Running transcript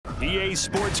EA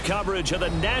Sports coverage of the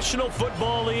National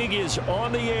Football League is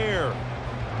on the air.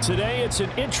 Today, it's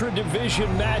an intra-division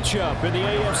matchup in the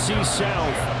AFC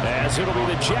South, as it'll be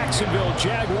the Jacksonville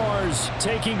Jaguars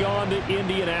taking on the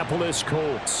Indianapolis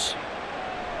Colts.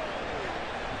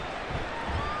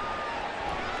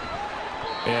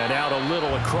 And out a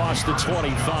little across the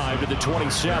 25 to the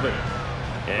 27.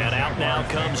 And out now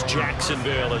comes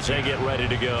Jacksonville as they get ready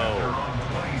to go.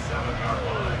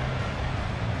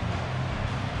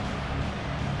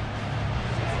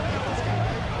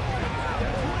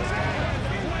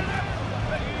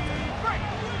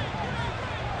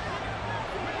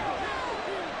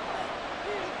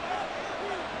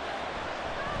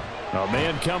 A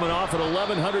man coming off an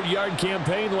 1,100-yard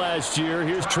campaign last year.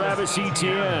 Here's Travis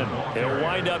Etienne. He'll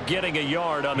wind up getting a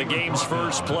yard on the game's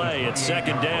first play. It's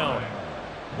second down.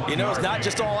 You know, it's not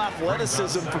just all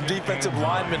athleticism from defensive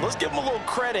linemen. Let's give them a little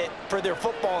credit for their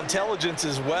football intelligence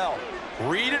as well.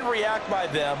 Read and react by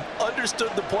them,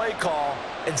 understood the play call,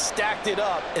 and stacked it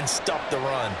up and stuffed the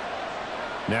run.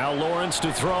 Now Lawrence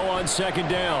to throw on second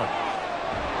down.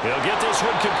 He'll get this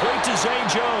one complete to Zay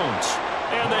Jones.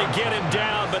 And they get him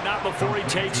down, but not before he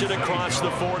takes it across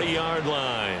the 40-yard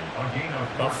line.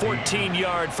 A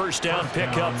 14-yard first down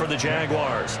pickup for the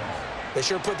Jaguars. They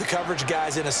sure put the coverage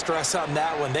guys in a stress on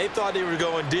that one. They thought they were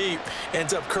going deep.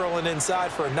 Ends up curling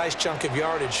inside for a nice chunk of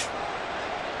yardage.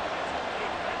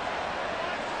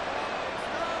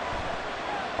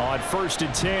 On 1st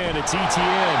and 10, it's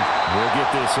Etienne. We'll get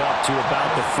this up to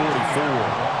about the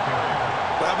 44.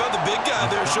 How about the big guy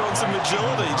there showing some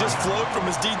agility? He just flowed from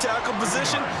his D-tackle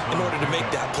position in order to make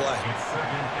that play.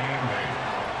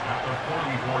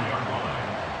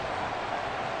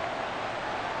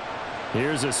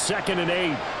 Here's a 2nd and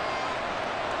 8.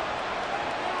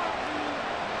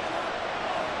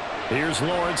 Here's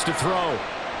Lawrence to throw.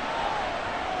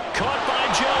 Caught by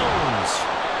Jones.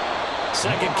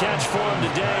 Second catch for him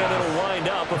today, and it'll wind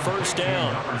up a first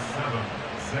down. Number 7,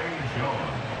 Zay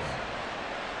Jones.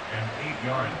 An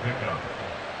 8-yard pickup.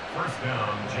 First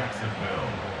down, Jacksonville.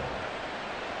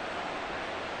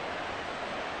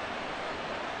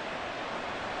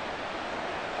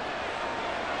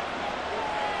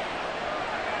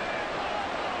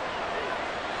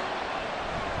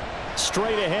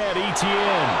 Straight ahead,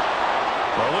 Etienne.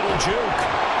 A little juke.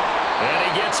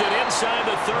 And he gets it inside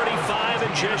the 35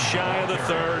 and just shy of the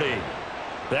 30.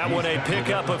 That one a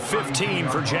pickup of 15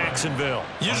 for Jacksonville.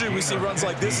 Usually we see runs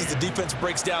like this as the defense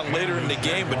breaks down later in the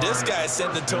game, but this guy is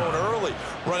setting the tone early,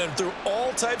 running through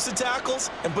all types of tackles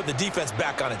and put the defense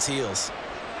back on its heels.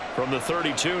 From the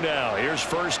 32 now, here's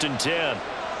 1st and 10.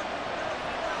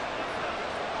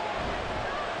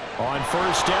 On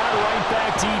first down, right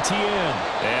back to Etienne.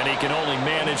 And he can only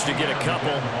manage to get a couple.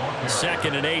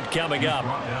 2nd and 8 coming up.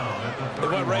 They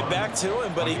went right back to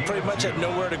him, but he pretty much had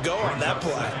nowhere to go on that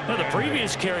play. Well, the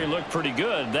previous carry looked pretty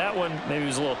good. That one, maybe he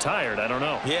was a little tired. I don't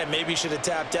know. Yeah, maybe he should have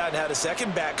tapped out and had a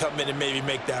second back come in and maybe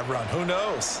make that run. Who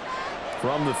knows?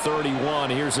 From the 31,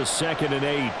 here's a 2nd and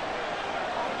 8.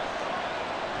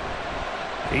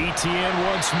 Etienne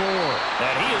once more.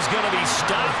 And he is going to be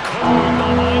stopped cold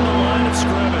behind the line of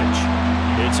scrimmage.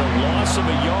 It's a loss of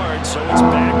a yard, so it's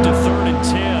back to 3rd and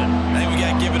 10. I think we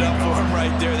got to give it up for him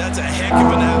right there. That's a heck of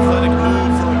an athletic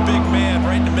move for a big man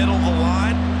right in the middle of the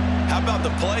line. How about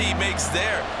the play he makes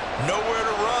there? Nowhere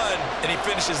to run, and he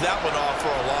finishes that one off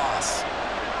for a loss.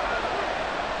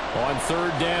 On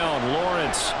 3rd down,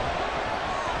 Lawrence.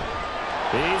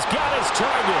 He's got his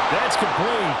target. That's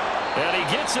complete. And he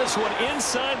gets this one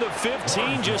inside the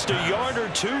 15, just a yard or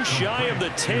two shy of the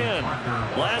 10.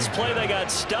 Last play, they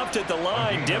got stuffed at the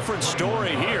line. Different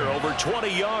story here, over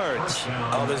 20 yards.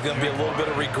 Oh, there's going to be a little bit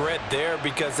of regret there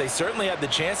because they certainly had the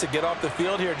chance to get off the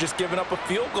field here, just giving up a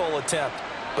field goal attempt.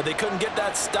 But they couldn't get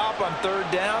that stop on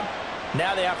 3rd down.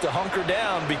 Now they have to hunker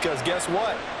down because guess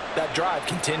what? That drive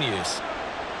continues.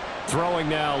 Throwing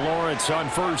now, Lawrence on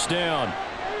 1st down.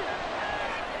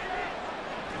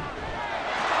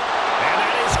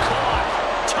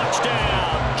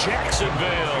 Touchdown, Jacksonville.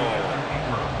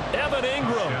 Evan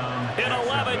Ingram, an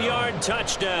 11-yard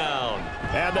touchdown.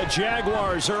 And the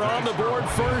Jaguars are on the board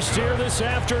first here this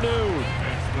afternoon.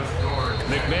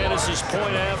 McManus's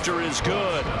point after is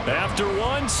good. After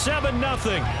one,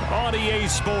 7-0 on EA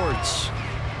Sports.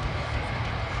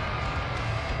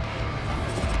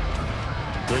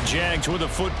 The Jags with the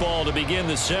football to begin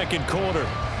the 2nd quarter,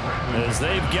 as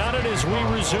they've got it as we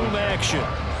resume action.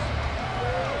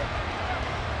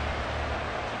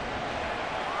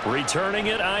 Returning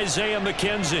it, Isaiah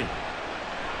McKenzie.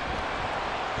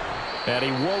 And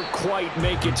he won't quite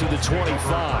make it to the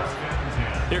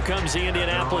 25. Here comes the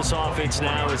Indianapolis offense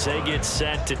now as they get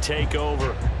set to take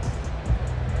over.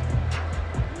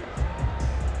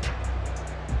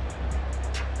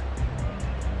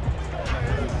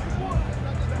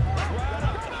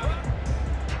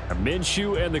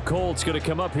 Minshew and the Colts going to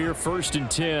come up here 1st and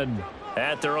 10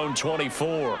 at their own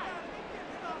 24.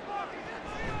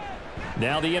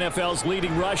 Now the NFL's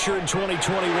leading rusher in 2021,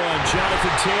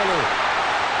 Jonathan Taylor.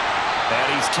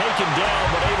 And he's taken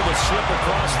down but able to slip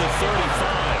across the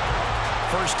 35.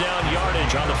 First down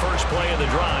yardage on the first play of the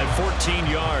drive, 14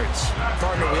 yards.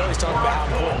 Partner, we always talk about how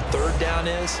important third down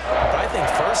is, but I think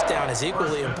first down is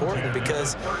equally important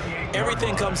because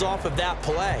everything comes off of that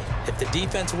play. If the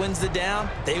defense wins the down,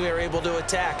 they are able to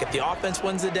attack. If the offense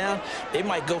wins the down, they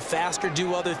might go faster,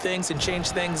 do other things, and change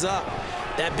things up.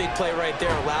 That big play right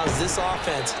there allows this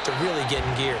offense to really get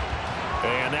in gear.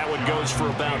 And that one goes for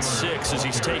about 6 as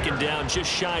he's taken down just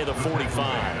shy of the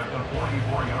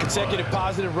 45. Consecutive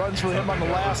positive runs for him on the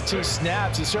last 2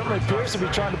 snaps. He certainly appears to be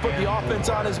trying to put the offense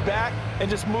on his back and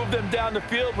just move them down the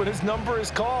field when his number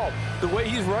is called. The way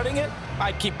he's running it,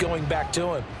 I keep going back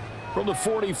to him. From the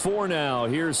 44 now,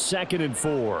 here's 2nd and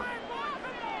 4.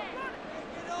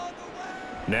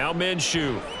 Now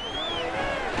Minshew.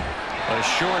 A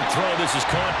short throw. This is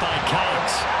caught by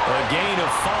Cox. A gain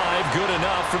of 5, good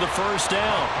enough for the first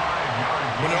down.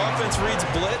 When the offense reads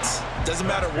blitz, doesn't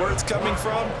matter where it's coming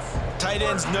from, tight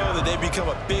ends know that they become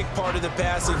a big part of the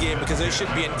passing game because they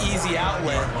should be an easy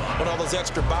outlet when all those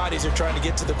extra bodies are trying to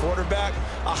get to the quarterback.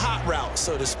 A hot route,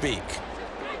 so to speak.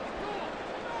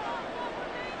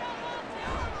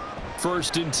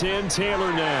 1st and 10,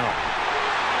 Taylor now.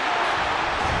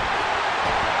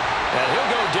 And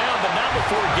he'll go down, but not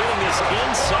before getting this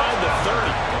inside the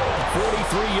 30.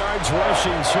 43 yards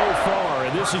rushing so far,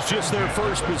 and this is just their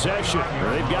first possession.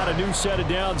 They've got a new set of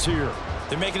downs here.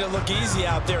 They're making it look easy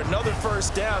out there. Another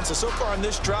first down. So far on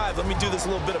this drive, let me do this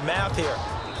little bit of math here.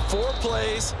 4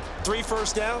 plays, 3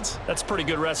 first downs. That's a pretty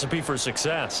good recipe for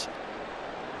success.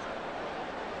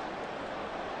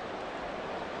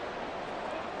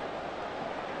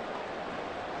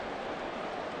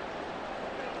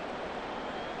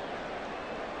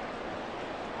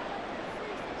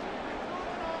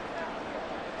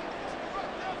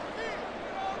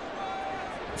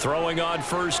 Throwing on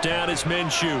first down is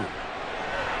Minshew.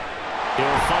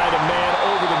 He'll find a man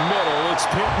over the middle. It's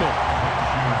Pittman.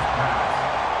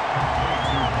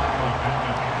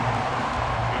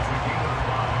 It's a gain of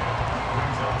 5.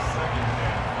 Brings up 2nd and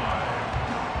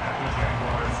 5 at the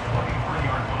Jaguars'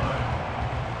 23-yard line.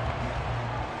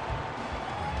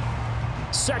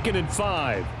 2nd and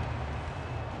 5.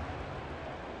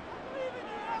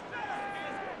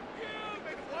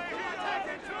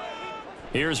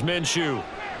 Here's Minshew.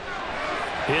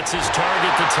 Hits his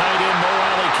target, the tight end, Mo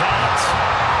Cox.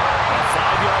 A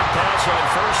 5-yard pass on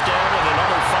first down and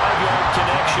another 5-yard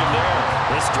connection there.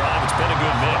 This drive, it's been a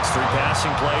good mix. 3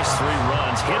 passing plays, 3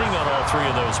 runs, hitting on all 3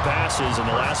 of those passes, and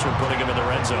the last one putting him in the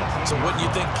red zone. So wouldn't you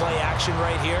think play action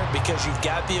right here? Because you've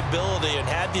got the ability and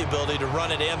had the ability to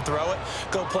run it and throw it.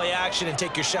 Go play action and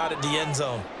take your shot at the end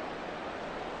zone.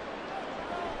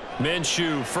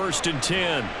 Minshew, 1st and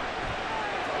 10.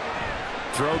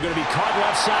 Throw going to be caught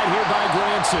left side here by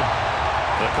Granson.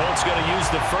 The Colts going to use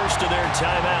the first of their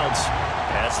timeouts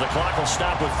as the clock will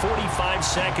stop with 45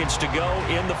 seconds to go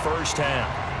in the first half.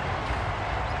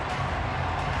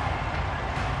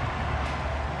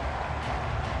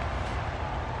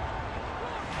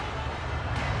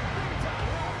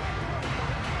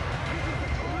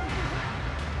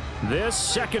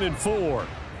 This 2nd and 4.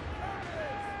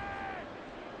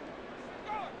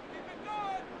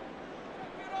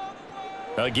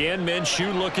 Again,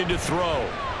 Minshew looking to throw.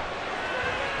 And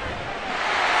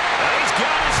he's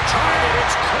got his target.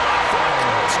 It's caught for a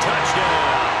Colts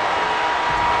touchdown.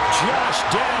 Josh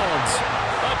Downs,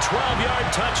 a 12-yard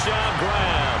touchdown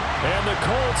grab. And the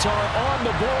Colts are on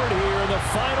the board here in the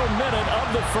final minute of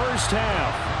the first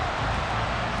half.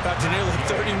 After nearly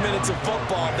 30 minutes of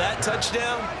football, that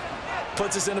touchdown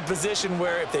puts us in a position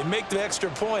where if they make the extra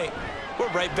point,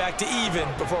 we're right back to even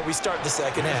before we start the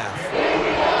second half.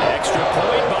 Extra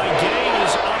point by Gain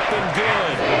is up and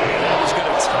good. And that is going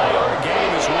to tie our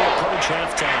game as we approach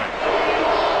halftime.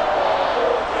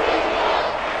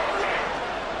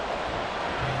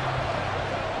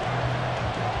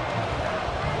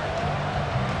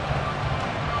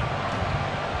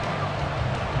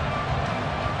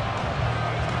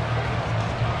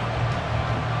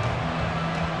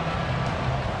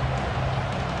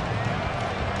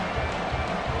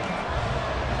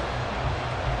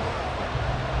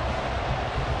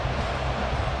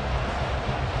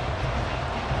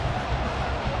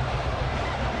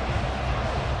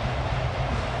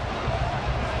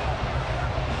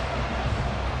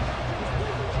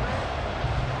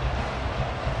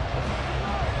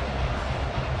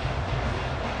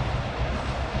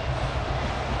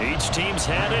 Each team's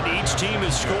had it. Each team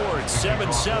has scored.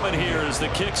 7-7 here as the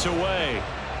kick's away.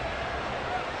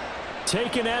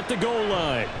 Taken at the goal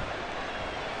line.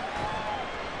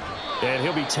 And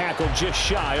he'll be tackled just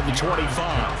shy of the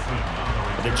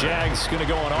 25. The Jags going to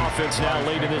go on offense now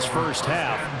late in this first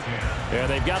half. And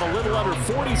they've got a little under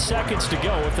 40 seconds to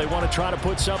go if they want to try to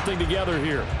put something together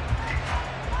here.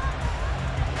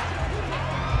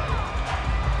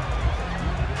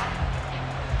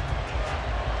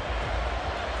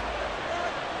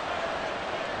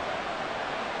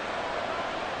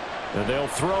 And they'll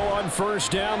throw on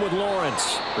first down with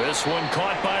Lawrence. This one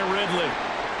caught by Ridley.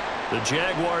 The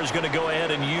Jaguars going to go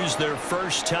ahead and use their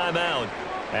first timeout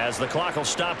as the clock will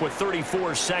stop with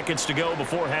 34 seconds to go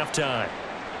before halftime.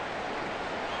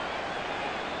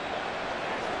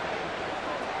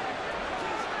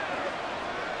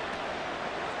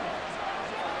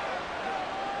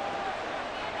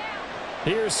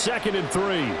 Here's 2nd and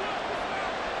 3.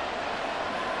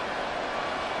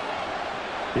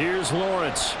 Here's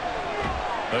Lawrence.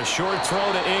 A short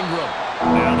throw to Ingram.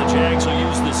 Now the Jags will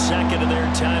use the second of their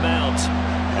timeouts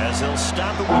as they'll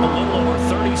stop it with a little over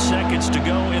 30 seconds to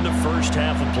go in the first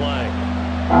half of play.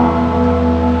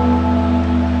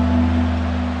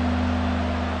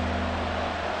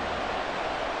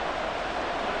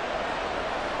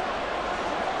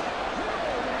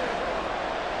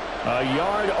 A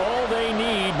yard all they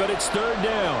need, but it's 3rd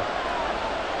down.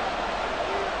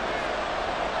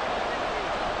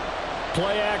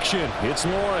 Play action. It's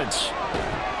Lawrence.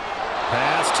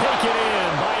 Pass taken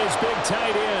in by his big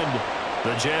tight end.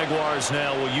 The Jaguars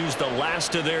now will use the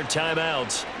last of their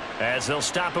timeouts as they'll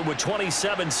stop it with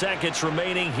 27 seconds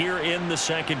remaining here in the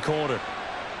second quarter.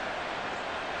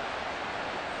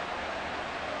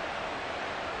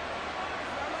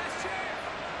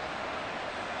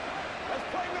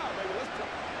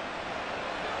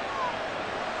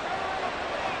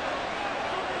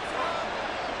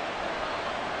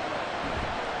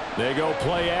 They go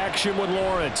play action with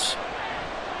Lawrence.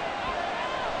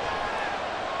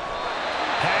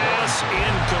 Pass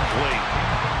incomplete.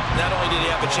 Not only did he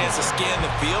have a chance to scan the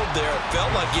field there, it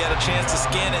felt like he had a chance to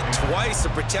scan it twice. The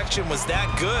protection was that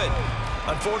good.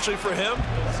 Unfortunately for him,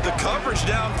 the coverage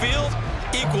downfield,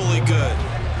 equally good.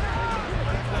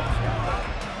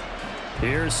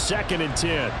 Here's 2nd and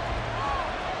 10.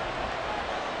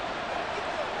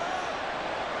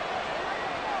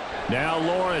 Now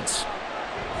Lawrence.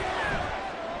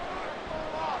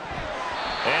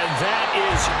 And that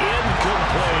is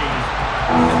incomplete.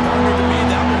 And partner, to me,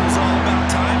 that one was all about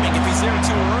timing. If he's there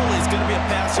too early, it's going to be a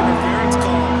pass interference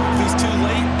call. If he's too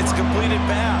late, it's a completed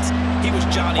pass. He was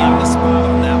Johnny on the spot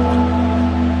on that one.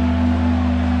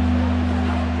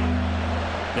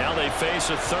 Now they face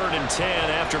a 3rd and 10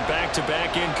 after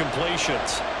back-to-back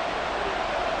incompletions.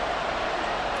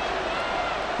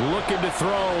 Looking to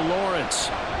throw, Lawrence.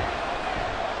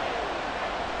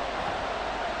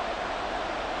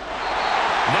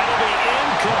 That'll be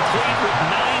incomplete with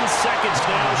 9 seconds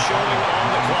now showing on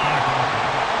the clock.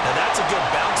 Now that's a good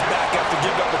bounce back after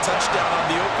giving up a touchdown on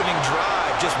the opening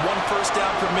drive. Just 1 first down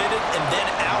permitted and then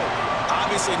out.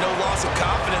 Obviously no loss of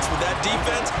confidence with that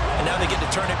defense, and now they get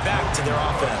to turn it back to their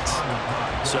offense.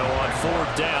 So on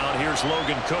 4th down, here's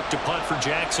Logan Cook to punt for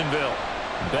Jacksonville.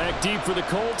 Back deep for the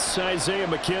Colts, Isaiah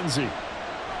McKenzie.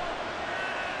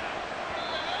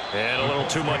 And a little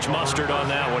too much mustard on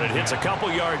that one. It hits a couple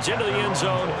yards into the end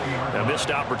zone. A missed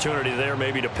opportunity there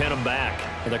maybe to pin them back.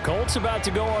 And the Colts about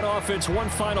to go on offense one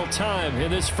final time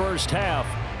in this first half.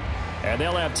 And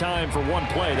they'll have time for one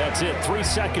play. That's it. 3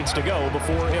 seconds to go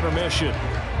before intermission.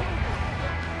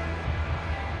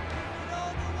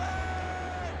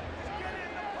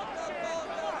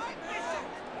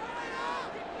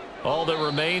 All that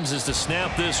remains is to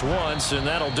snap this once, and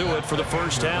that'll do it for the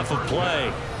first half of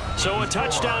play. So a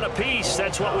touchdown apiece.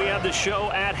 That's what we have to show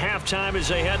at halftime as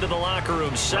they head to the locker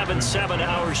room. 7-7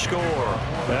 our score.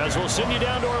 As we'll send you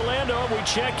down to Orlando, we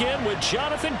check in with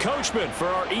Jonathan Coachman for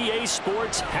our EA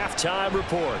Sports halftime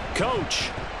report. Coach.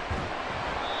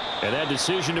 And that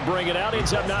decision to bring it out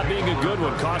ends up not being a good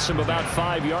one. Costs him about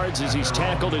 5 yards as he's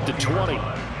tackled it to 20.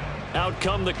 Out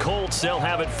come the Colts. They'll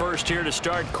have it first here to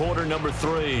start quarter number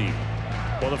 3.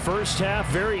 Well, the first half,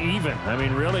 very even. I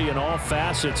mean, really, in all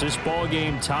facets, this ball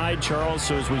game tied, Charles.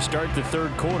 So as we start the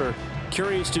third quarter,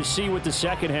 curious to see what the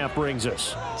second half brings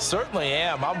us. Certainly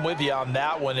am. I'm with you on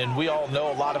that one. And we all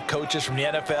know a lot of coaches from the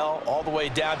NFL all the way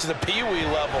down to the Pee Wee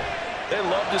level. They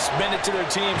love to spin it to their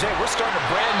teams. Hey, we're starting a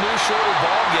brand new shorter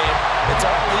ball game. It's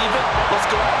all even. Let's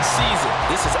go out and seize it.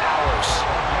 This is ours.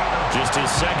 Just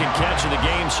his second catch of the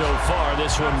game so far.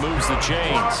 This one moves the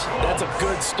chains. That's a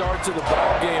good start to the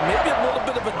ball game. Maybe a little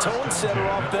bit of a tone setter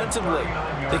offensively.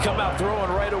 They come out throwing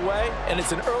right away, and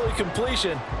it's an early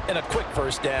completion and a quick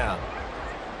first down.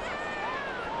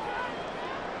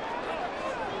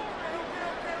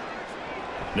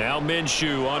 Now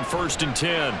Minshew on 1st and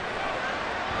 10. And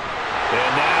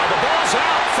now the ball's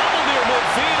out. Fumble near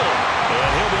midfield.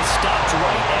 And he'll be stopped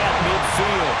right at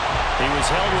midfield. He was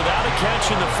held without a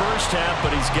catch in the first half,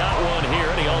 but he's got one here,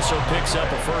 and he also picks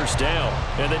up a first down.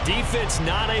 And the defense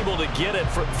not able to get it.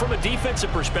 From a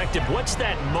defensive perspective, what's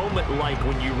that moment like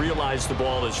when you realize the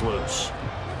ball is loose?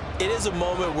 It is a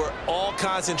moment where all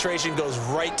concentration goes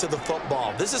right to the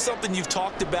football. This is something you've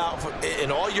talked about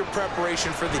in all your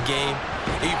preparation for the game.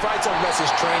 And you probably talked about this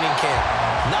training camp.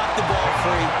 Knock the ball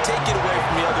free, take it away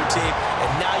from the other team, and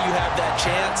now you have that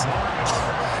chance.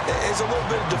 There's a little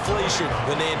bit of deflation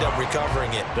when they end up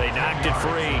recovering it. They knocked it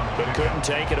free, but couldn't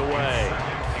take it away.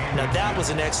 Now, that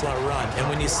was an excellent run. And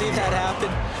when you see that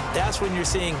happen, that's when you're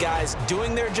seeing guys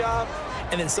doing their job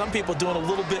and then some people doing a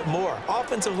little bit more.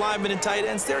 Offensive linemen and tight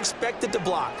ends, they're expected to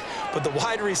block. But the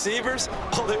wide receivers,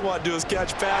 all they want to do is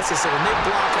catch passes. So when they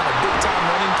block on a big-time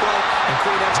running play and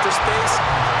create extra space,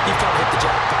 you've kind of hit the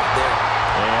jackpot there.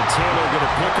 And Taylor going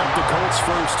to pick up the Colts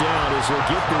first down as he'll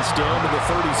get this down to the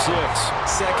 36.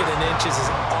 2nd and inches is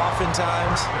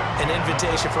oftentimes an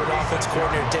invitation for an offense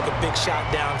coordinator to take a big shot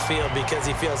downfield because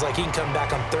he feels like he can come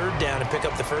back on 3rd down and pick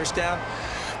up the first down.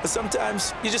 But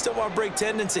sometimes you just don't want to break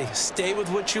tendency. Stay with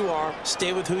what you are,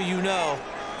 stay with who you know,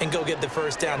 and go get the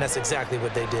first down. That's exactly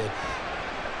what they did.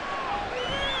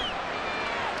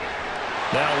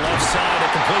 Now left side, a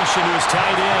completion to his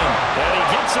tight end. And he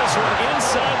gets this one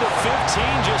inside the 15,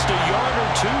 just a yard or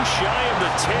two shy of the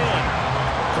 10.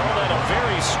 Call that a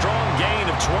very strong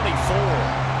gain of 24.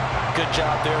 Good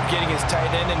job there of getting his tight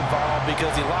end involved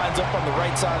because he lines up on the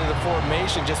right side of the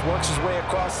formation, just works his way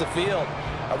across the field.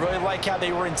 I really like how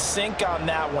they were in sync on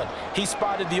that one. He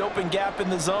spotted the open gap in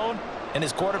the zone, and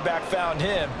his quarterback found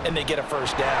him, and they get a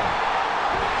first down.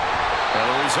 And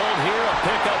the result here, a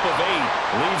pickup of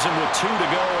 8. Leaves him with 2 to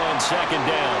go on 2nd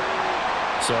down.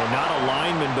 So not a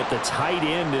lineman, but the tight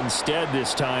end instead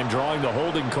this time, drawing the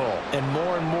holding call. And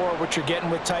more what you're getting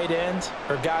with tight ends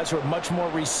are guys who are much more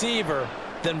receiver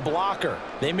than blocker.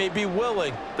 They may be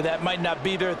willing, but that might not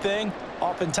be their thing.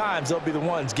 Oftentimes, they'll be the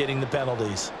ones getting the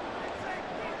penalties.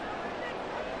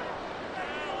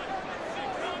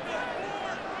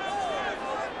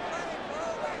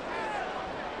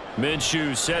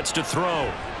 Minshew sets to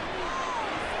throw.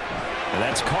 And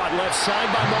that's caught left side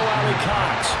by Mo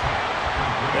Alley-Cox.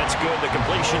 That's good. The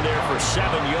completion there for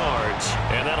 7 yards.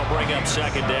 And that'll bring up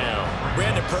 2nd down.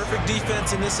 Brandon, perfect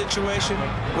defense in this situation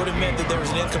would have meant that there was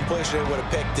an incompletion and would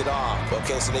have picked it off.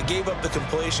 Okay, so they gave up the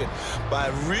completion. But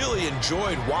I really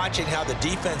enjoyed watching how the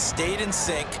defense stayed in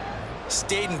sync,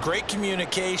 stayed in great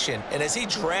communication. And as he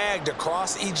dragged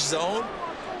across each zone,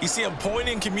 you see him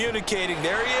pointing, communicating.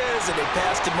 There he is, and they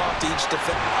passed him off to each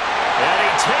defender. And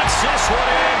he takes this one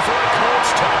in for a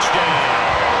Colts touchdown.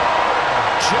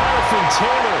 Jonathan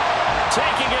Taylor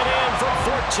taking it in from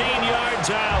 14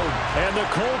 yards out. And the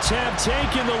Colts have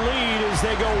taken the lead as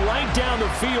they go right down the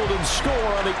field and score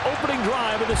on the opening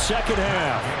drive of the 2nd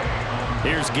half.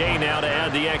 Here's Gay now to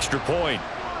add the extra point.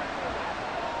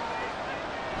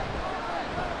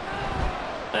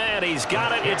 And he's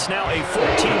got it. It's now a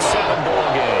 14-7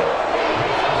 ball game.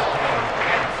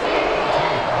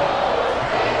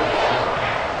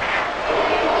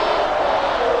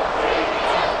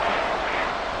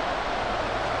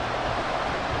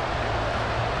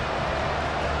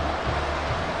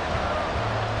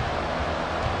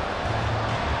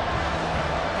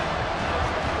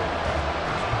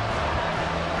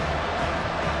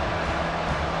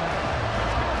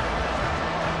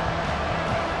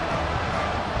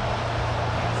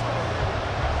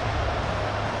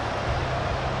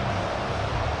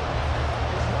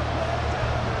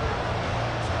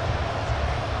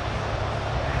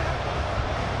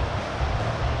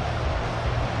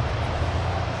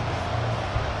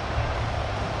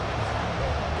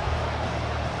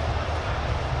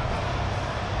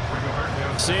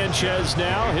 Sanchez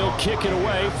now, he'll kick it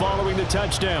away following the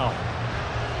touchdown.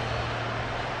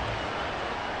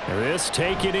 This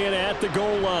taken in at the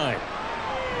goal line.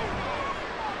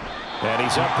 And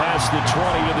he's up past the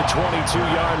 20 to the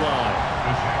 22-yard line.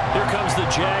 Here comes the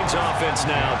Jags offense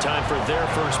now. Time for their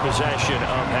first possession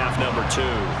of half number 2.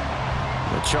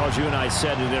 Well, Charles, you and I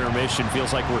said at intermission,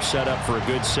 feels like we're set up for a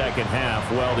good second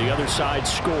half. Well, the other side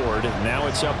scored. Now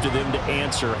it's up to them to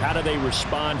answer. How do they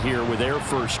respond here with their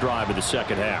first drive of the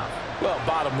second half? Well,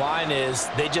 bottom line is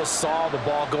they just saw the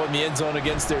ball go in the end zone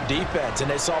against their defense, and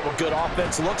they saw what good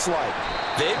offense looks like.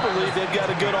 They believe they've got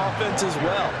a good offense as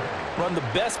well. Run the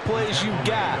best plays you've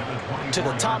got to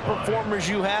the top performers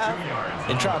you have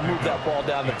and try to move that ball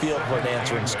down the field for an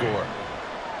answering score.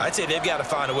 I'd say they've got to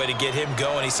find a way to get him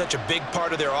going. He's such a big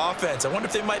part of their offense. I wonder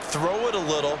if they might throw it a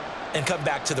little and come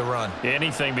back to the run.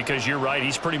 Anything, because you're right.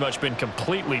 He's pretty much been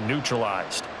completely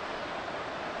neutralized.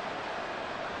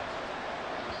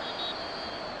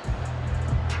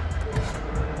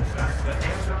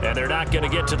 And they're not going to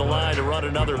get to the line to run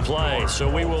another play. So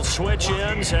we will switch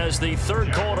ends as the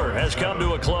third quarter has come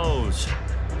to a close.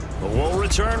 We'll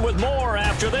return with more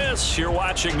after this. You're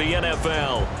watching the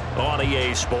NFL on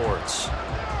EA Sports.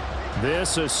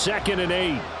 This is 2nd and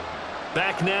 8.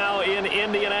 Back now in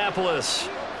Indianapolis.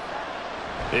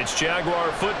 It's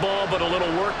Jaguar football, but a little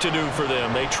work to do for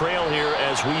them. They trail here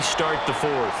as we start the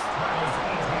fourth.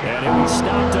 And he'll be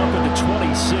stopped up at the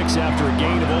 26 after a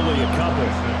gain of only a couple.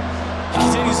 He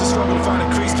continues to struggle to find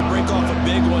a crease to break off a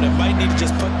big one and might need to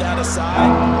just put that aside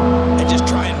and just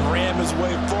try and ram his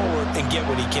way forward and get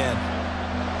what he can.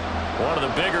 One of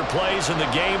the bigger plays in the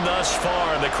game thus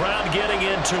far. The crowd getting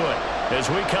into it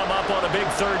as we come up on a big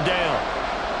third down.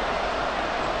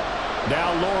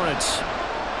 Now Lawrence.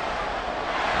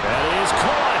 That is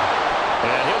caught.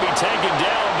 And he'll be taken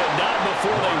down, but not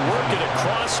before they work it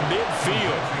across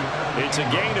midfield. It's a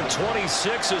gain of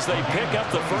 26 as they pick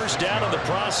up the first down in the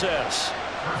process.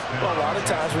 Well, a lot of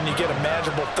times when you get a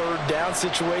manageable third down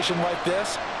situation like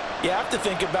this, you have to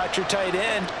think about your tight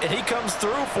end, and he comes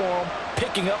through for him,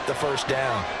 picking up the first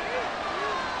down.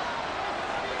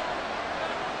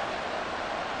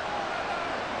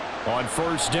 On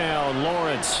first down,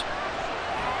 Lawrence.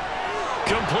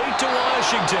 Complete to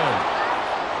Washington.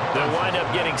 They'll wind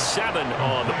up getting 7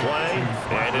 on the play,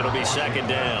 and it'll be 2nd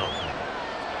down.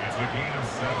 It's a gain of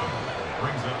 7.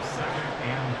 Brings up 2nd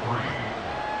and 3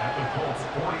 at the Colts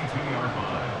 42-yard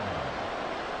line.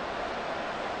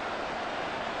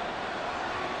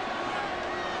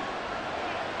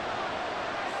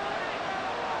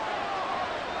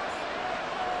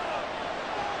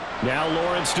 Now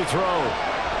Lawrence to throw.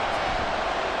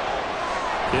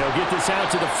 They'll get this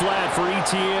out to the flat for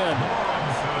ETN.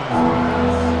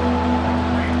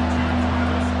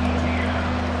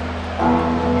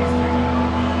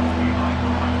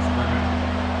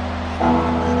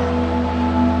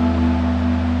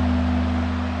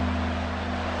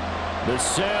 The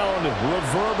sound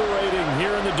reverberating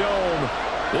here in the dome.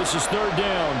 This is 3rd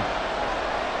down.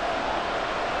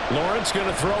 Lawrence going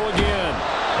to throw again.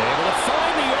 Able to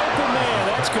find the open man.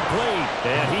 That's complete.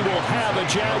 And he will have a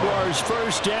Jaguars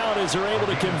first down as they're able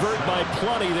to convert by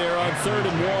plenty there on 3rd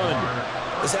and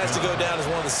 1. This has to go down as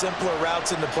one of the simpler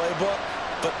routes in the playbook,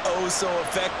 but oh so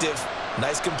effective.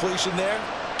 Nice completion there.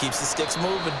 Keeps the sticks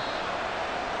moving.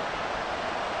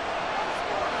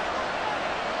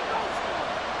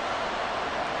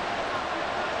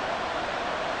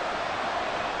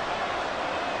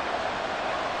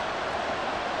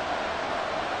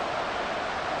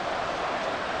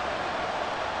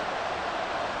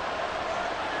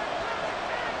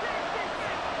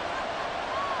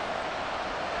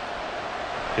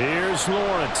 Here's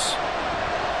Lawrence.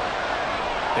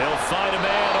 They'll find a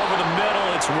man over the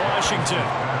middle. It's Washington.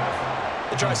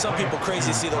 It drives some people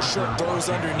crazy to see those short throws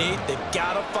underneath. They've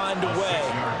got to find a way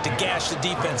to gash the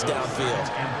defense downfield.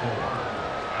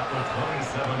 At the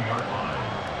 27-yard line.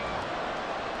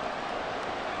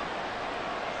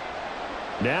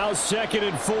 Now 2nd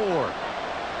and 4.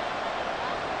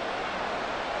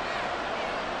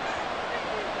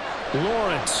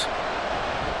 Lawrence.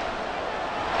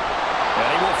 And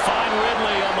he will find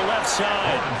Ridley on the left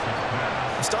side.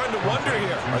 I'm starting to wonder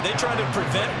here. Are they trying to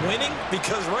prevent winning?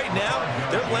 Because right now,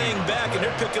 they're laying back and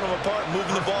they're picking them apart,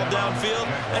 moving the ball downfield,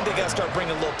 and they got to start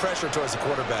bringing a little pressure towards the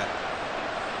quarterback.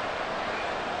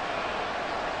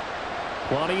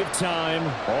 Plenty of time.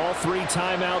 All 3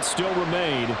 timeouts still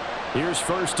remain. Here's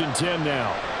 1st and 10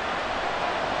 now.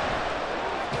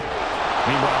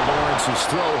 Meanwhile, Lawrence's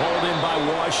throw hauled in by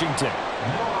Washington.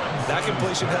 That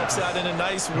completion helps out in a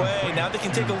nice way. Now they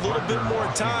can take a little bit more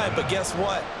time, but guess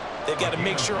what? They've got to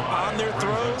make sure on their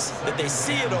throws that they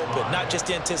see it open, not just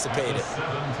anticipate it.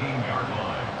 17-yard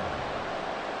line.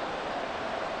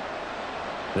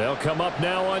 They'll come up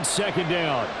now on 2nd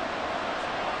down.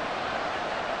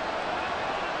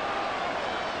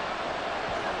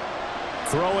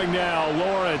 Throwing now,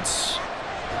 Lawrence.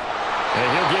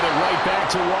 And he'll get it right back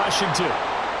to Washington.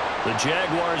 The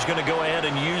Jaguars going to go ahead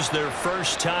and use their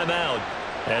first timeout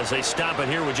as they stop it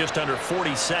here with just under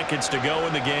 40 seconds to go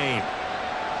in the game.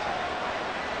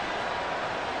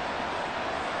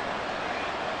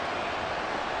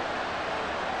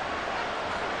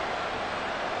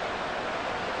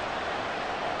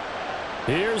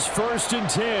 Here's 1st and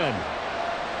 10.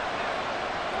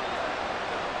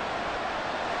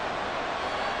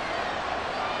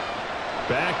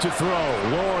 Back to throw.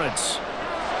 Lawrence.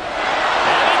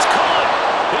 And it's caught.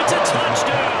 It's a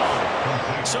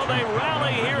touchdown. So they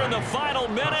rally here in the final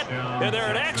minute, and they're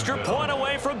an extra point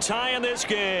away from tying this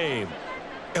game.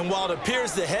 And while it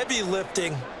appears the heavy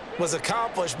lifting was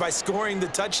accomplished by scoring the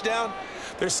touchdown,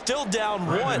 they're still down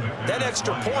 1. That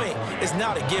extra point is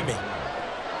not a gimme.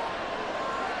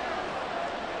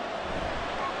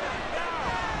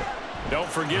 Don't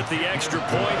forget the extra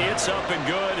point. It's up and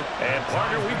good. And,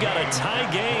 partner, we've got a tie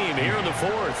game here in the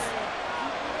 4th.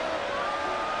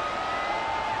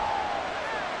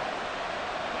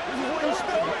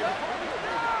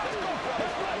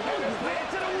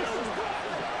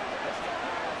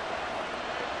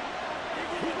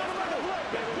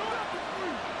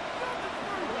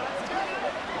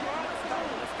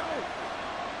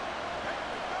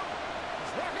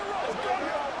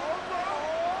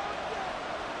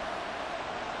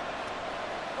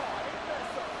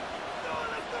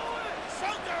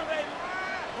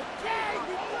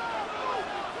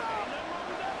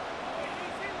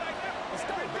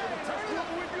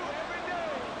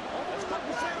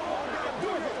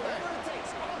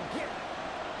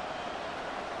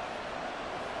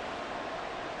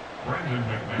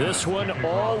 This one,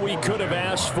 all we could have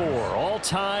asked for. All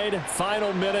tied,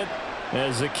 final minute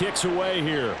as the kick's away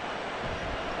here.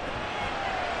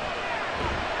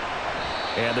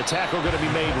 And the tackle going to be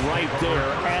made right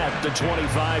there at the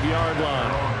 25-yard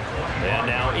line. And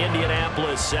now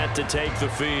Indianapolis set to take the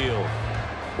field.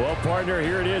 Well, partner,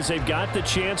 here it is. They've got the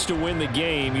chance to win the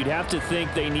game. You'd have to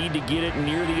think they need to get it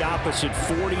near the opposite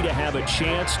 40 to have a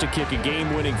chance to kick a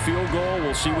game-winning field goal.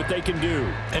 We'll see what they can do.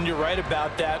 And you're right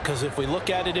about that, because if we look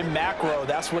at it in macro,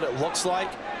 that's what it looks like.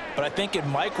 But I think in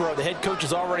micro, the head coach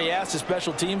has already asked the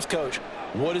special teams coach,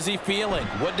 what is he feeling?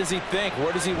 What does he think?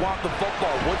 Where does he want the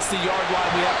football? What's the yard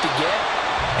line we have to get?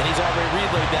 And he's already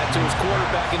relayed that to his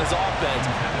quarterback and his offense.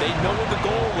 They know what the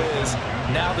goal is.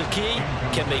 Now the key,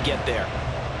 can they get there?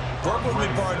 Work with me,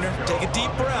 partner. Take a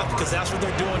deep breath, because that's what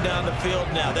they're doing down the field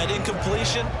now. That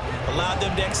incompletion allowed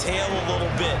them to exhale a little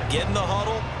bit. Get in the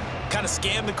huddle, kind of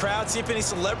scan the crowd, see if any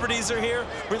celebrities are here.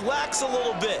 Relax a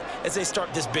little bit as they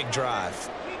start this big drive.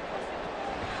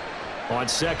 On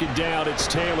 2nd down, it's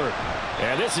Taylor.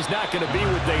 And this is not going to be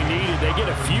what they needed. They get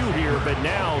a few here, but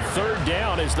now 3rd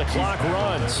down as the clock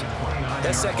runs.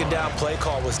 That 2nd down play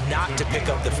call was not to pick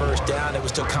up the 1st down. It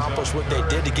was to accomplish what they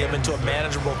did to get them into a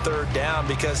manageable 3rd down,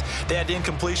 because they had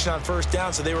incompletion on 1st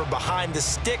down, so they were behind the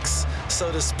sticks,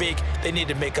 so to speak. They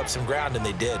needed to make up some ground, and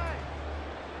they did.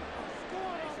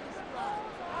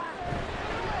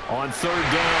 On 3rd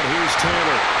down, here's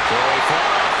Taylor. So he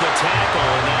fought off the tackle,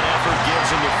 and that effort gives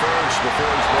him the first before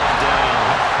he's brought down.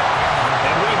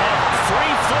 And we have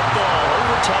free football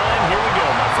overtime. Here we go,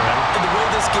 my friend. And the way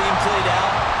this game played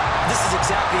out, this is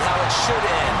exactly how it should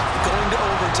end, going to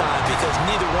overtime, because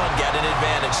neither one got an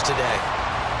advantage today.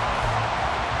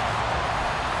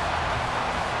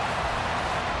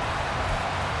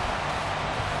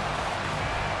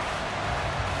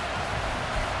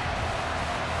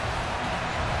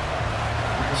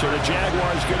 So the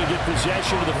Jaguars going to get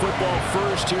possession of the football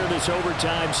first here in this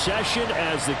overtime session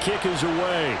as the kick is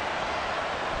away.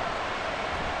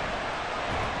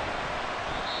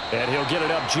 And he'll get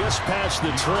it up just past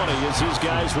the 20 as his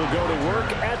guys will go to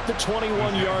work at the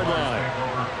 21-yard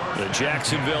line. The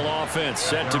Jacksonville offense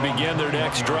set to begin their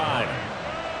next drive.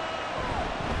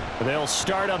 They'll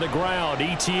start on the ground.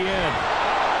 Etienne.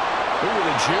 Ooh,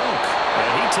 the juke.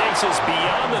 And he takes us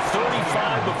beyond the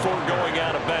 35 before going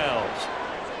out of bounds.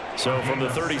 So from the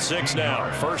 36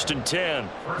 now, 1st and 10.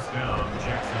 First down,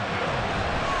 Jacksonville.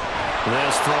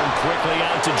 This thrown quickly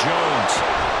out to Jones.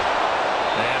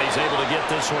 And he's able to get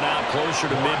this one out closer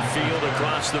to midfield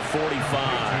across the 45.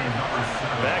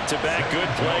 Back-to-back good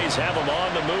plays have him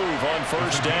on the move on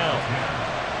 1st down.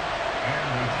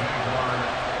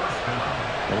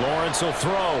 And Lawrence will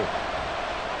throw.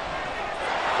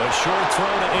 A short throw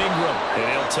to Ingram, and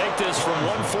he'll take this from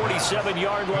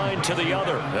 147-yard line to the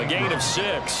other, a gain of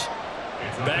 6.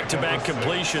 Back-to-back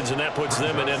completions, and that puts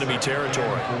them in enemy territory.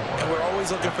 And we're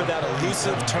always looking for that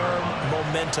elusive term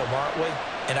momentum, aren't we?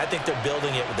 And I think they're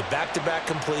building it with the back-to-back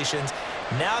completions.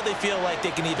 Now they feel like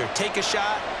they can either take a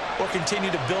shot or continue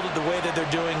to build it the way that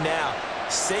they're doing now.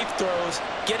 Safe throws,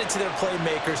 get it to their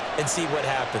playmakers, and see what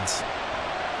happens.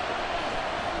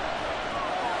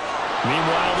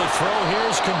 Meanwhile, the throw here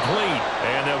is complete,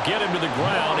 and they'll get him to the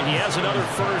ground. He has another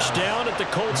first down at the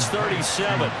Colts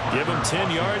 37. Give him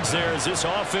 10 yards there as this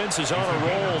offense is on a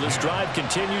roll. This drive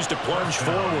continues to plunge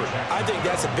forward. I think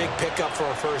that's a big pickup for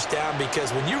a first down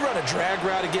because when you run a drag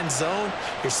route against zone,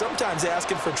 you're sometimes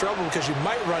asking for trouble because you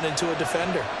might run into a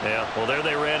defender. Yeah, well, there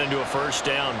they ran into a first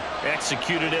down.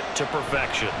 Executed it to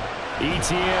perfection.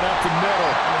 ETN up the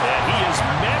middle, and he is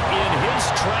met in his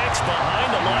tracks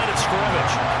behind the line of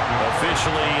scrimmage.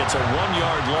 Officially, it's a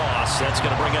 1-yard loss. That's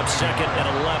going to bring up 2nd and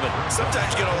 11.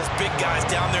 Sometimes you get all those big guys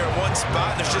down there in one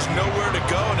spot, and there's just nowhere to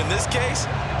go. And in this case,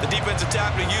 the defensive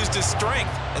tackle used his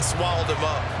strength and swallowed him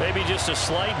up. Maybe just a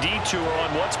slight detour on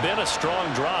what's been a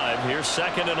strong drive. Here's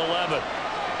 2nd and 11.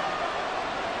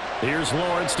 Here's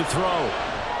Lawrence to throw.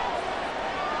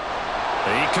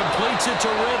 He completes it to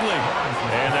Ridley.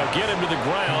 And they'll get him to the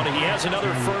ground. He has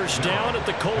another first down at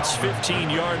the Colts'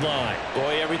 15-yard line.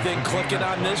 Boy, everything clicking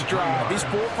on this drive. He's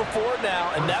 4 for 4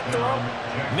 now, and that throw,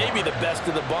 maybe the best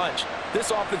of the bunch.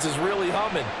 This offense is really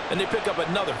humming, and they pick up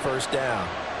another first down.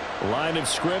 Line of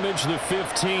scrimmage, the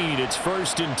 15. It's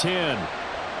 1st and 10.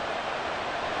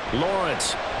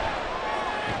 Lawrence.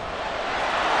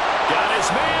 Got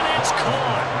his man. It's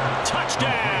caught.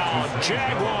 Touchdown,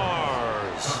 Jaguars.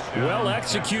 Well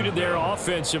executed there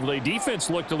offensively. Defense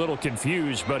looked a little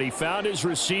confused, but he found his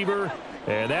receiver,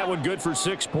 and that one good for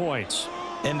 6 points.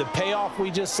 And the payoff we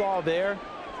just saw there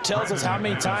tells us how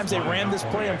many times they ran this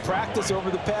play in practice over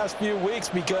the past few weeks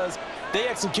because they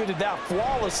executed that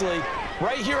flawlessly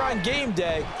right here on game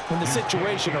day when the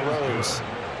situation arose.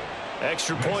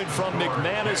 Extra point from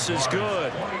McManus is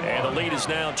good, and the lead is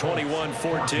now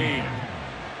 21-14.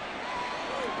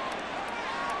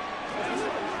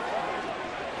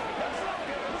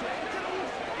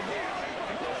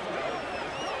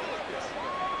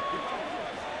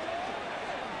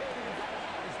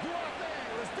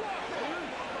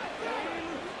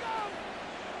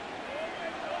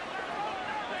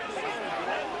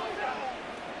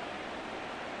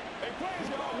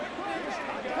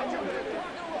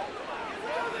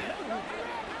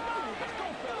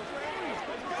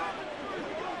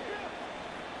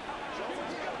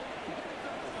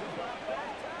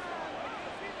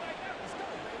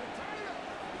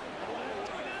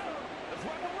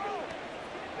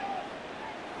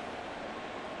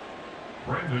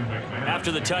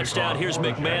 After the touchdown, here's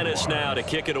McManus now to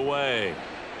kick it away.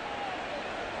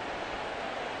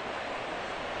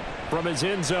 From his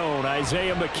end zone,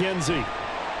 Isaiah McKenzie.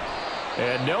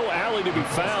 And no alley to be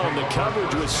found. The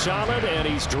coverage was solid, and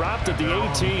he's dropped at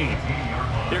the 18.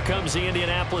 Here comes the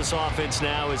Indianapolis offense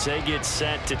now as they get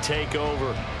set to take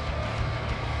over.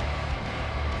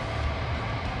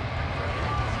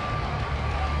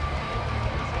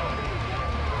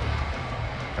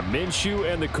 Minshew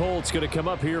and the Colts going to come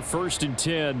up here 1st and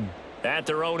 10 at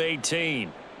their own 18.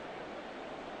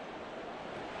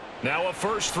 Now a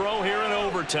first throw here in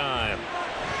overtime.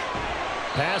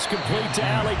 Pass complete to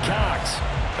Ali Cox.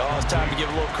 Oh, it's time to give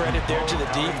a little credit there to the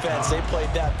defense. They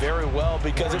played that very well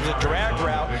because it was a drag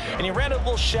route, and he ran it a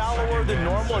little shallower than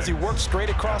normal as he worked straight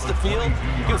across the field.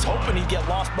 He was hoping he'd get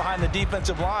lost behind the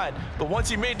defensive line, but once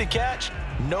he made the catch,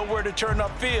 nowhere to turn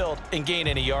upfield and gain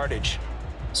any yardage.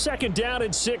 2nd down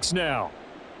and 6 now.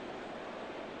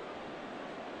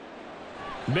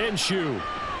 Minshew.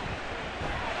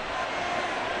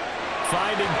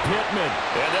 Finding Pittman.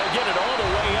 And they'll get it all the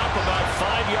way up about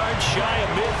 5 yards shy of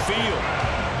midfield.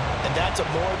 And that's a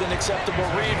more than acceptable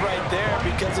read right there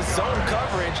because it's zone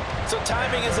coverage, so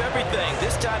timing is everything.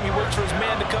 This time he waits for his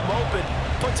man to come open,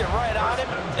 puts it right on him,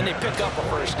 and they pick up a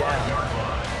first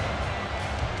down.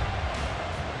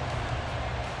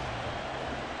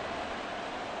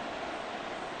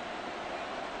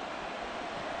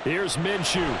 Here's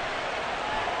Minshew.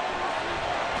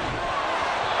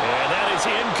 And that is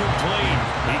incomplete.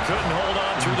 He couldn't hold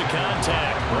on through the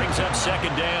contact. Brings up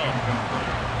 2nd down.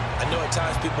 I know at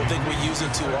times people think we use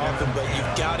it too often, but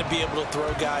you've got to be able to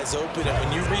throw guys open. And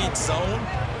when you read zone,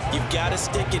 you've got to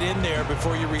stick it in there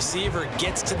before your receiver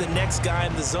gets to the next guy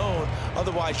in the zone.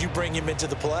 Otherwise, you bring him into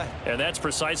the play. And that's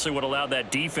precisely what allowed that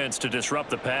defense to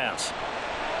disrupt the pass.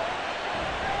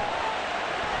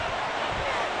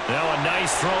 Now a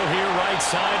nice throw here, right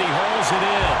side. He hauls it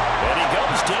in. And he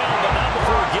goes down, but not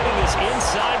before getting this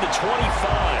inside the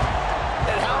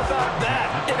 25. And how about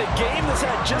that? In a game that's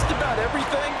had just about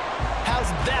everything, how's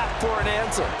that for an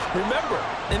answer? Remember,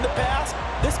 in the past,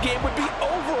 this game would be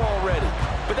over already.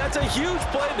 But that's a huge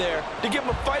play there to give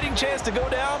him a fighting chance to go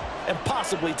down and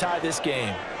possibly tie this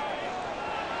game.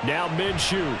 Now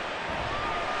Minshew.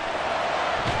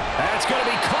 That's going to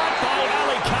be caught by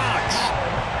Ali Cox.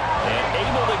 And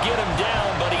able to get him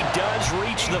down, but he does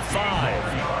reach the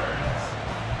 5.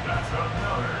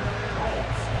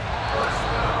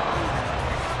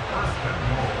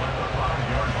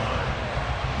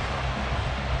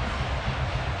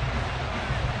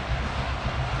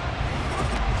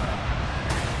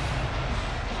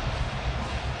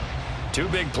 Two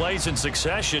big plays in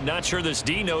succession. Not sure this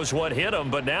D knows what hit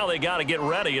him, but now they got to get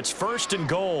ready. It's 1st and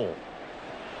goal.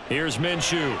 Here's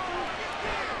Minshew.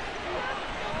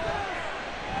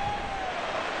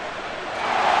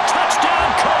 Touchdown,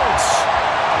 Colts.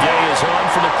 Gay is on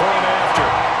for the point after.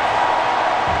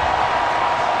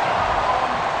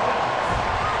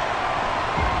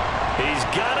 He's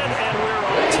got it, and we're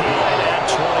on tied at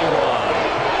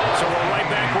 21. So we're right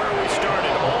back where we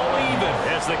started, all even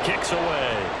as the kick's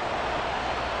away.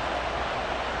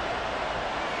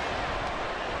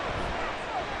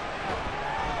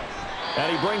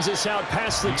 And he brings us out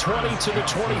past the 20 to the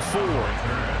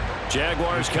 24.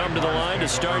 Jaguars come to the line to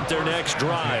start their next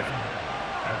drive.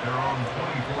 At their own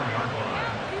 24-yard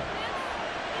line.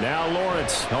 Now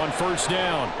Lawrence on 1st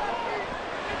down.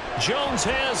 Jones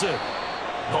has it.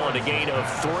 Calling a gain of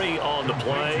 3 on the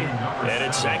play, and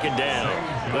it's 2nd down.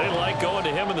 They like going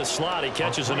to him in the slot. He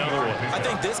catches another one. I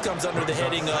think this comes under the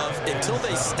heading of until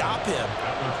they stop him,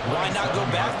 why not go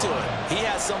back to him? He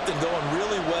has something going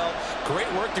really well. Great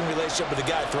working relationship with the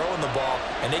guy throwing the ball,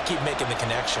 and they keep making the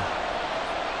connection.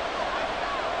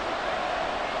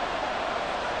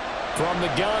 From the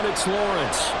gun, it's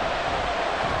Lawrence.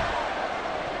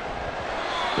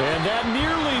 And that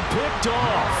nearly picked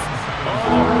off. Oh,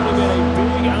 that would have been a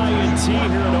big INT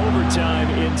here in overtime.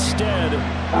 Instead,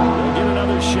 they'll get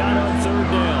another shot on 3rd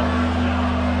down.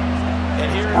 And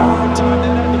here in overtime,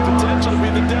 that had the potential to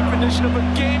be the definition of a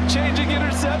game-changing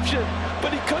interception.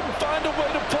 But he couldn't find a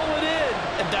way to pull it in.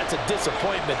 And that's a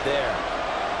disappointment there.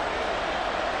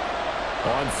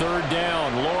 On 3rd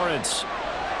down, Lawrence.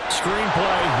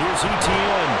 Screenplay, here's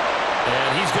Etienne. And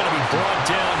he's going to be brought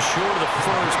down short of the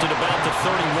first at about the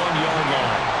 31-yard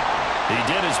line. He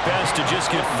did his best to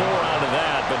just get 4 out of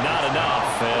that, but not enough.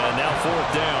 And now 4th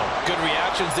down. Good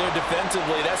reactions there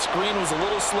defensively. That screen was a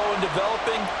little slow in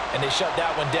developing, and they shut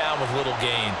that one down with little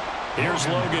gain. Here's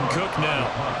Logan Cook now.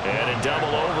 And in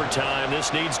double overtime, this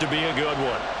needs to be a good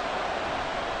one.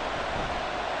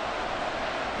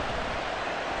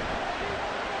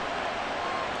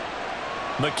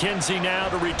 McKenzie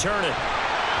now to return it.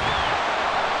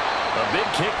 A big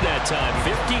kick that time,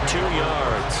 52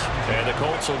 yards. And the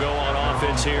Colts will go on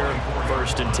offense here,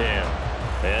 1st and 10.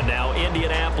 And now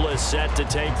Indianapolis set to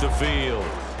take the field.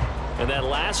 And that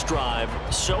last drive,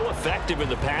 so effective in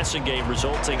the passing game,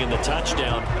 resulting in the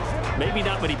touchdown. Maybe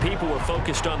not many people were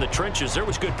focused on the trenches. There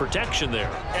was good protection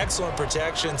there. Excellent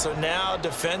protection. So now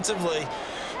defensively,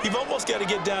 you've almost got to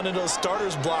get down to those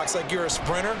starters blocks like you're a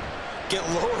sprinter. Get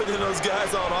lower than those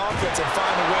guys on offense and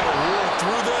find a way to roll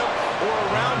through them or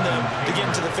around them to get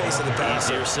into the face of the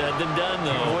passer. Easier said than done,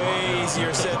 though. Way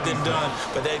easier said than done.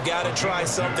 But they've got to try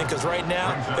something because right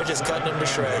now they're just cutting them to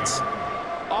shreds.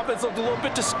 Offense looked a little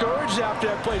bit discouraged after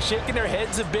that play, shaking their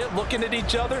heads a bit, looking at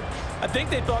each other. I think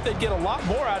they thought they'd get a lot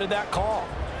more out of that call.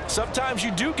 Sometimes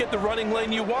you do get the running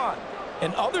lane you want.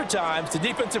 And other times, the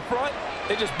defensive front,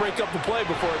 they just break up the play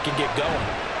before it can get going.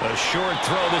 A short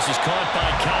throw. This is caught by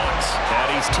Cox.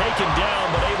 And he's taken down,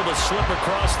 but able to slip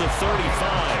across the 35.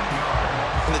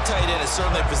 And the tight end is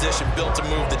certainly a position built to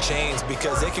move the chains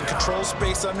because they can control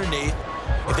space underneath.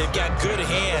 If they've got good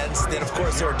hands, then, of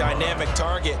course, they're a dynamic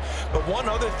target. But one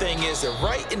other thing is they're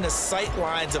right in the sight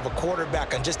lines of a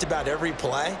quarterback on just about every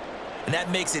play. And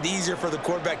that makes it easier for the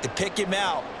quarterback to pick him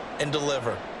out and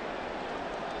deliver.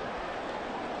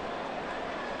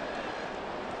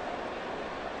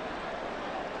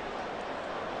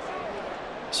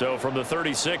 So from the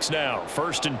 36 now,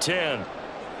 1st and 10.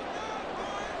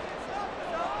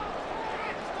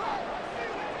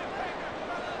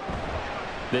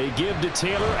 They give to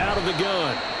Taylor out of the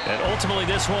gun. And ultimately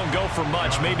this won't go for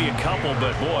much, maybe a couple,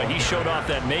 but boy, he showed off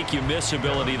that make-you-miss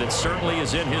ability that certainly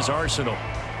is in his arsenal.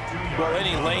 Well,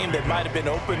 any lane that might have been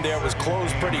open there was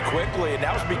closed pretty quickly, and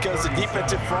that was because the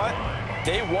defensive front,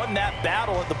 they won that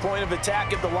battle at the point of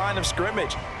attack at the line of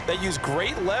scrimmage. They used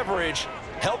great leverage,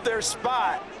 held their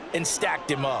spot, and stacked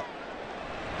him up.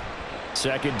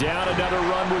 2nd down, another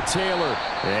run with Taylor.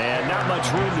 And not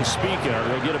much room to speak of.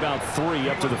 They'll get about 3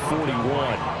 up to the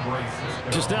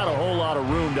 41. Just not a whole lot of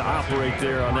room to operate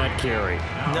there on that carry.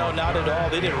 No, not at all.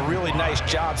 They did a really nice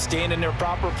job staying in their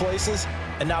proper places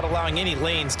and not allowing any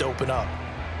lanes to open up.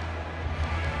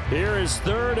 Here is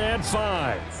 3rd and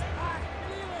 5.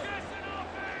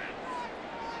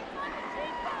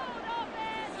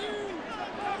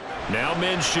 Now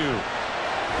Minshew.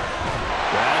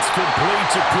 That's complete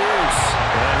to Pierce.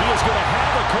 And he is going to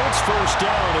have a Colts 1st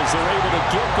down as they're able to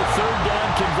get the 3rd down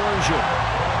conversion.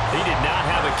 He did not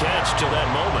have a catch till that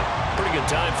moment. Pretty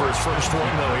good time for his first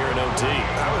one, though, here in OT.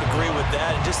 I would agree with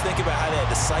that. And just think about how they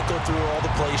had to cycle through all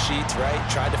the play sheets, right?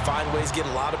 Tried to find ways to get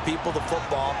a lot of people the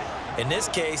football. In this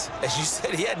case, as you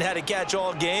said, he hadn't had a catch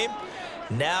all game.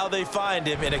 Now they find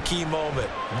him in a key moment.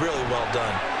 Really well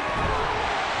done.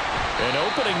 An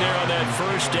opening there on that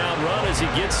first down run as he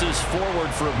gets this forward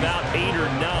for about 8 or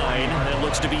 9. That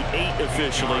looks to be 8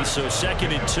 officially, so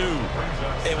 2nd and 2.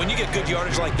 And when you get good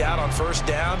yardage like that on first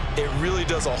down, it really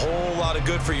does a whole lot of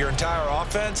good for your entire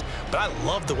offense. But I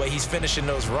love the way he's finishing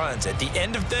those runs. At the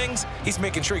end of things, he's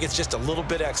making sure he gets just a little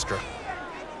bit extra.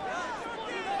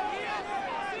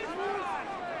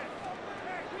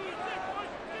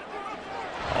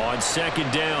 On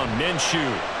 2nd down,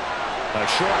 Minshew. A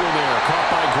short one there, caught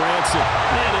by Granson.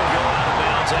 And he'll go out of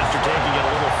bounds after taking it a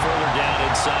little further down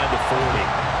inside the 40.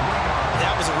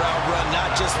 That was a route run,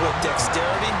 not just with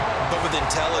dexterity, but with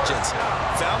intelligence.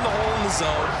 Found the hole in the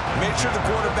zone, made sure the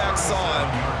quarterback saw him,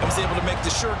 and was able to make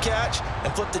the sure catch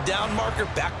and flip the down marker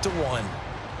back to 1.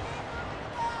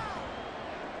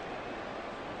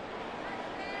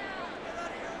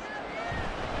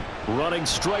 Running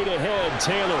straight ahead,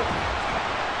 Taylor.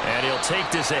 And he'll take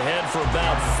this ahead for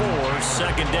about 4.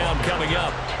 2nd down coming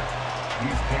up.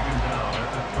 He's taken down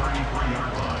at the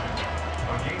 33-yard line.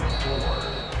 A gain of 4.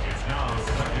 It's now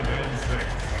 2nd and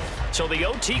 6. So the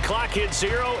OT clock hits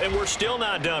 0, and we're still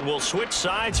not done. We'll switch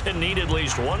sides and need at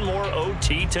least one more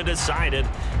OT to decide it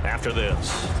after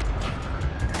this.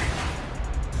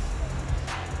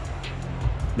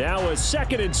 Now a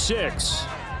 2nd and 6.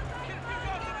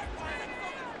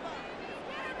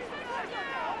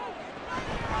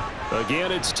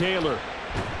 Again, it's Taylor.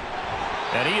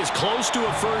 And he is close to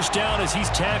a first down as he's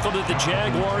tackled at the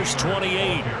Jaguars' 28.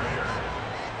 Devin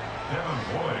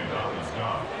Boyd on the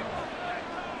stop.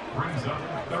 Brings up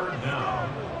 3rd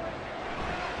down.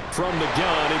 From the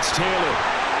gun, it's Taylor.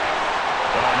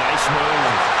 Oh, nice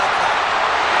move.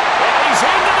 And he's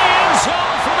into the end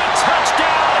zone for the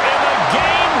touchdown and the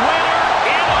game winner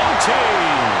in OT.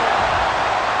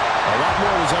 A lot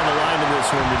more was on the line in this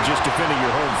one than just defending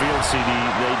your home field, CD.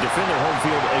 They defend their home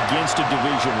field against a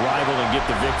division rival and get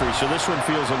the victory, so this one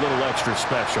feels a little extra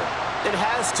special. It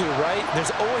has to, right?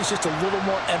 There's always just a little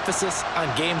more emphasis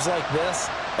on games like this.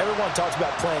 Everyone talks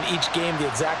about playing each game the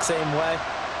exact same way,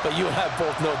 but you and I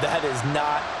both know that is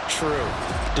not true.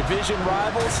 Division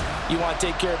rivals, you want to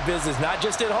take care of business not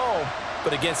just at home,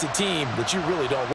 but against a team that you really don't